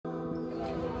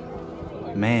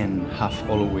Men have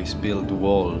always built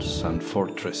walls and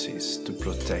fortresses to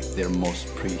protect their most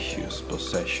precious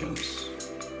possessions.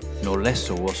 No less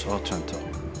so was Otranto.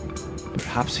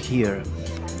 Perhaps here,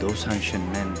 those ancient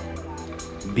men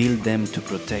built them to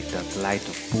protect that light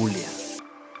of Puglia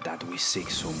that we seek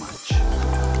so much.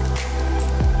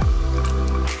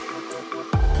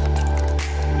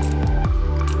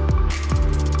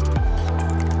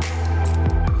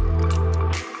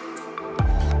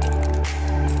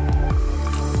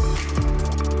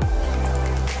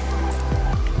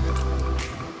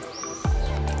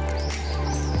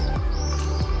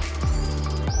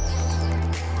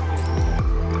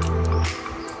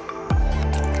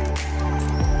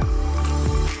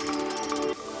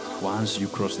 Once you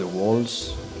cross the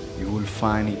walls, you will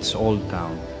find its old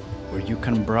town, where you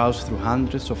can browse through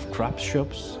hundreds of craft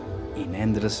shops in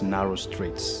endless narrow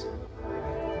streets.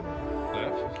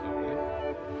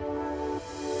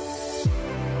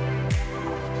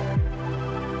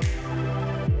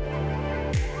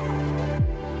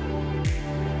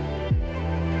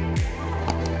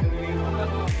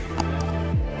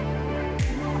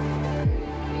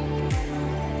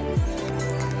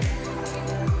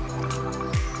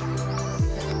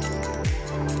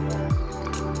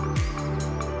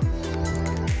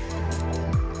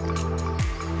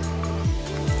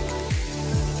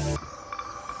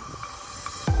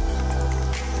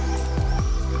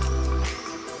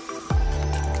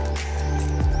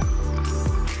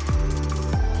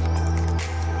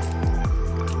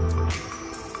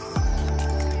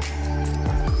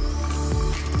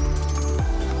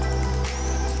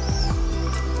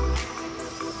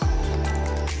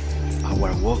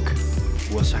 Our walk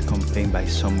was accompanied by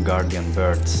some guardian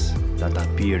birds that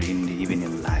appeared in the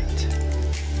evening light.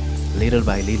 Little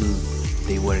by little,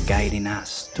 they were guiding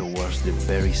us towards the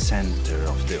very center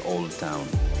of the old town.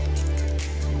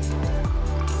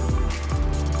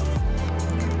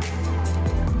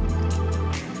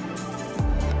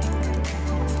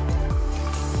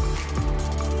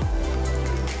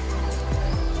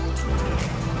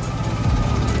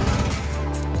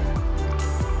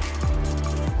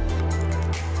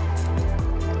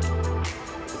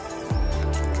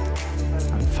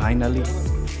 Finally,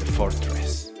 the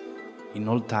fortress. In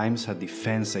old times a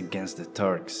defense against the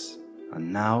Turks,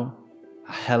 and now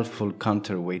a helpful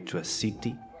counterweight to a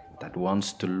city that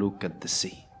wants to look at the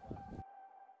sea.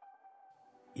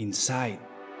 Inside,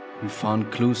 we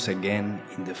found clues again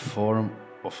in the form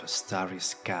of a starry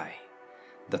sky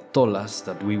that told us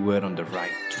that we were on the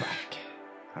right track,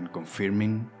 and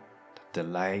confirming that the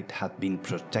light had been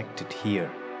protected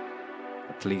here,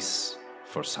 at least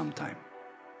for some time.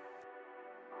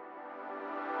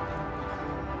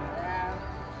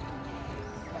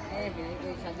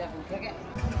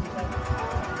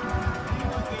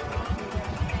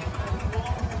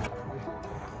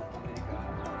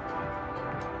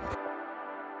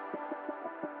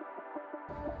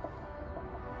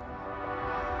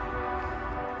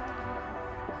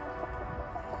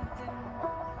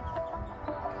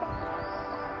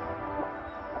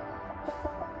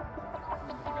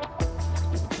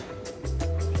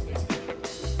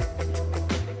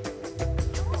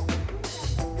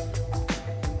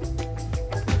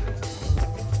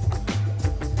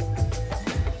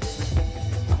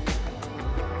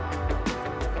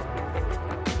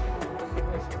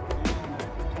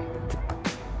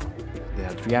 The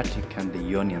Adriatic and the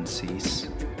Ionian seas,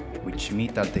 which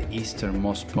meet at the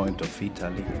easternmost point of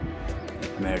Italy,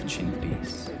 merge in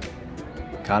peace,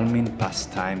 calming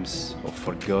past times of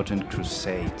forgotten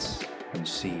crusades and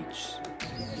siege,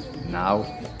 now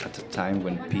at a time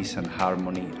when peace and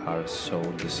harmony are so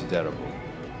desirable.